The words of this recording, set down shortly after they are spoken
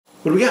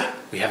What do we got?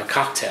 We have a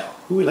cocktail.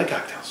 Ooh, we like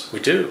cocktails. We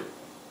do.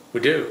 We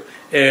do.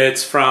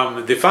 It's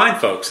from the fine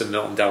folks in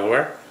Milton,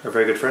 Delaware. Our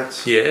very good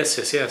friends. Yes,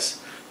 yes,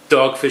 yes.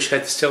 Dogfish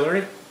Head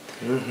Distillery.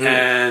 Mm-hmm.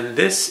 And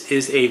this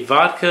is a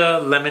vodka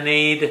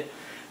lemonade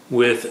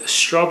with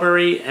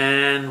strawberry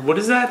and what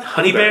is that?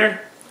 Honeyberry?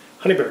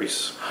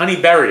 Honeyberries.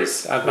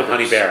 Honeyberries. I'm a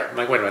honey bear. I'm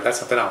like, wait a minute, that's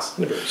something else.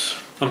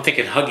 Honeyberries. I'm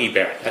thinking Huggy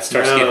Bear. That's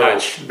Starsky and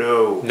Hutch.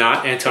 No.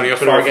 Not Antonio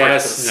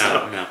Fargas.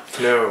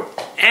 No.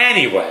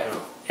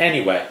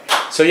 Anyway.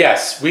 So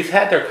yes, we've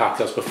had their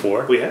cocktails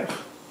before. We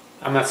have.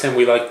 I'm not saying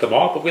we liked them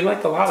all, but we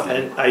liked a lot of them.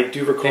 And I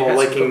do recall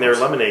liking their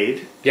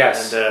lemonade.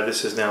 Yes. And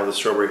this is now the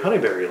strawberry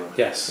honeyberry lemonade.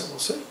 Yes. So we'll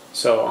see.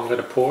 So I'm going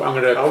to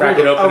crack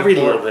it open. I'll read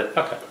a little bit.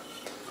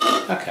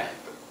 Okay.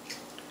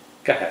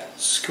 Go ahead.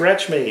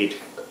 Scratch made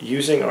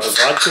using our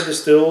vodka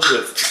distilled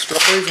with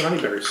strawberries and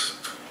honeyberries.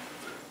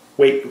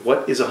 Wait,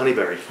 what is a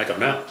honeyberry? I don't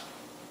know.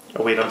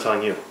 Oh wait, I'm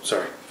telling you.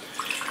 Sorry.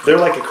 They're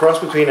like a cross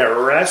between a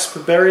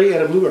raspberry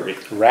and a blueberry.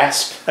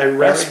 Rasp? A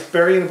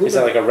raspberry and a blueberry. Is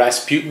that like a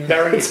Rasputin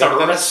berry? It's a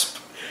rasp.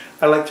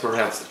 I like to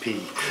pronounce the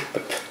P.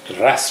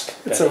 Rasp.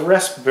 It's a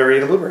raspberry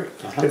and a blueberry.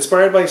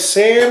 Inspired by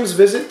Sam's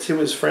visit to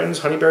his friend's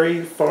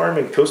honeyberry farm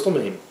in coastal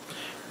Maine.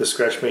 The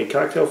scratch-made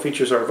cocktail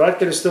features our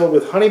vodka distilled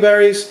with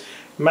honeyberries,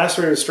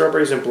 macerated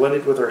strawberries, and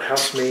blended with our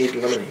house-made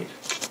lemonade.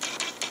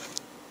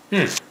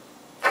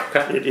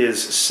 Okay. It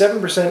is 7%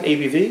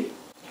 ABV,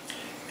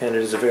 and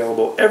it is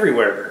available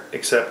everywhere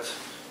except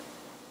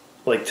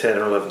like 10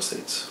 or 11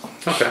 states.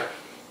 Okay.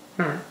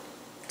 All right.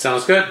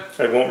 Sounds good.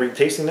 I won't read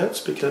tasting notes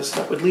because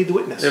that would lead the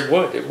witness. It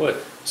would.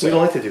 So, we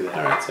don't like to do that.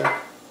 All right, so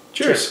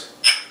cheers.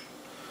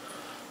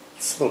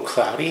 It's a little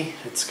cloudy.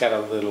 It's got a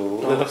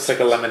little. It looks like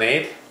a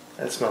lemonade.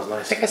 That smells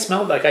nice. I think I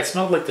smelled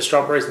like the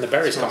strawberries and the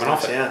berries coming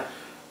off it. Yeah.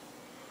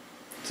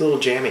 It's a little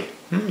jammy.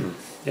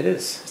 It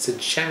is. It's a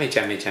jammy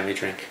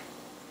drink.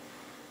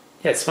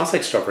 Yeah, it smells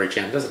like strawberry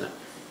jam, doesn't it?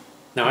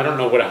 Now I don't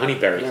know what a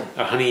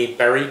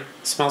honeyberry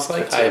smells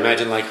like. That's I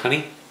imagine like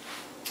honey.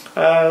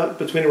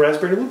 Between a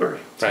raspberry and a blueberry.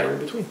 Somewhere in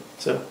between.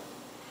 So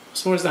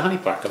where's the honey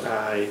part coming?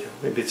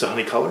 Maybe it's a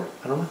honey color.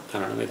 I don't know. I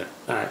don't know either.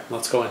 All right,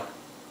 let's go in.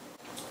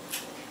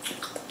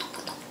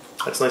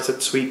 That's nice.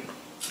 That's sweet.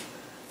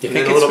 You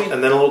think it's sweet?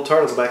 And then a little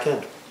tart on the back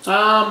end.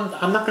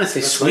 I'm not going to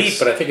say sweet,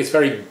 but I think it's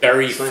very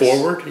berry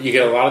forward. You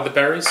get a lot of the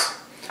berries.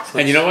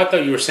 And you know what,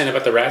 though? You were saying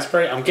about the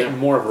raspberry. I'm getting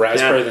more of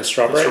raspberry than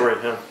strawberry.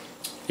 Yeah.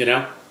 You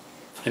know?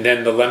 And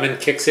then the lemon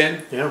kicks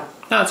in. Yeah.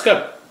 No, it's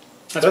good.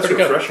 That's pretty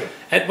refreshing.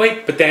 Good. And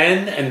wait, but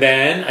then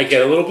I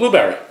get a little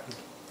blueberry.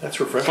 That's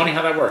refreshing. Funny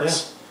how that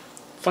works.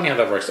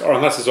 Or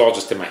unless it's all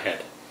just in my head.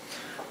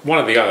 One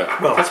or the other.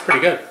 Well, that's pretty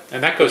good.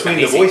 And that goes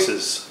between the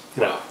voices.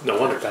 Well, no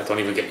wonder. Don't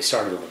even get me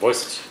started on the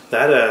voices.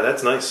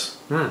 That's nice.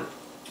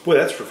 Boy,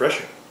 that's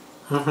refreshing.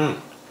 Oh.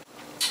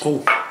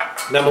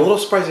 Now I'm a little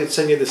surprised they'd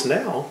send you this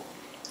now,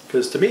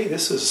 because to me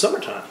this is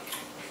summertime.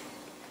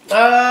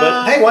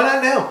 But hey, why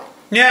not now?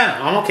 Yeah,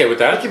 I'm okay with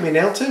that. That can be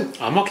now too.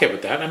 I'm okay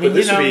with that. I mean, but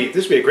this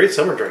would be a great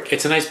summer drink.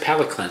 It's a nice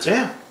palate cleanser.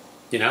 Yeah.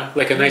 You know,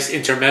 like a nice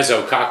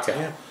intermezzo cocktail.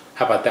 Yeah.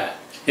 How about that?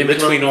 In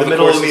between all the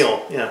middle courses. of the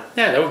meal. Yeah.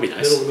 Yeah, that would be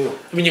nice. Middle of the meal.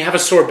 I mean, you have a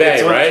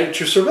sorbet, right? It's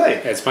your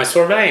sorbet. It's my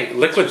sorbet,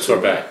 liquid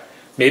sorbet.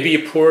 Maybe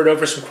you pour it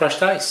over some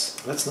crushed ice.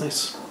 That's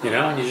nice. You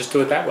know, and you just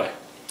do it that way.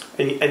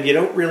 And you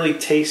don't really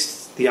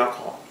taste the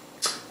alcohol.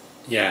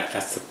 Yeah,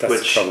 that's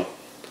the trouble.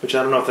 Which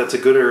I don't know if that's a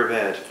good or a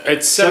bad.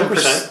 It's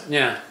 7%.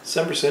 Yeah.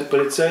 7%, but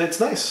it's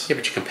nice. Yeah,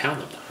 but you can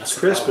pound them though. That's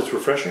crisp, it's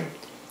refreshing.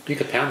 You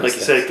can pound them. Like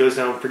you said, it goes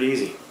down pretty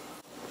easy.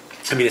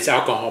 I mean, it's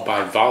alcohol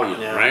by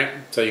volume, right?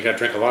 So you got to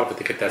drink a lot of it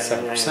to get that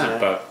 7%.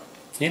 But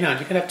you know,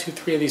 you can have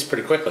 2-3 of these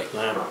pretty quickly.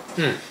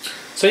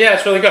 So yeah,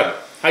 it's really good.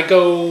 I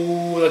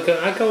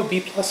go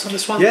B plus on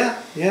this one.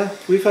 Yeah.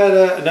 We've had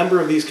a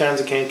number of these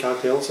kinds of canned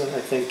cocktails, and I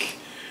think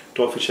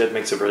Dogfish Head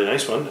makes a really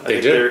nice one.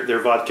 I think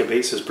their vodka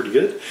base is pretty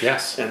good.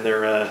 Yes. And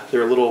they're a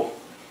little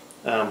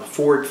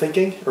forward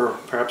thinking, or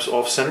perhaps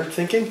off centered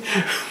thinking.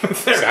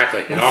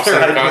 Exactly, an off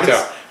centered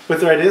cocktail. With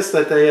their ideas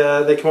that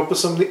they come up with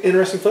some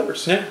interesting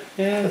flavors. Yeah.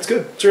 That's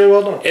good. It's really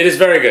well done. It is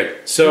very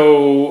good.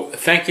 So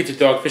thank you to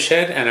Dogfish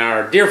Head and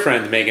our dear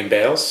friend Megan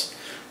Bales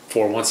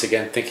for once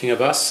again thinking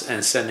of us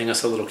and sending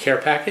us a little care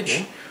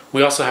package.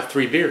 We also have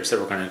 3 beers that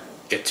we're going to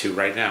get to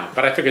right now,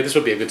 but I figured this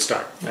would be a good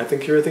start. I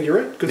think you're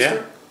right. Good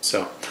start.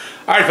 So,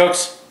 all right,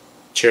 folks.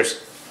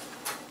 Cheers.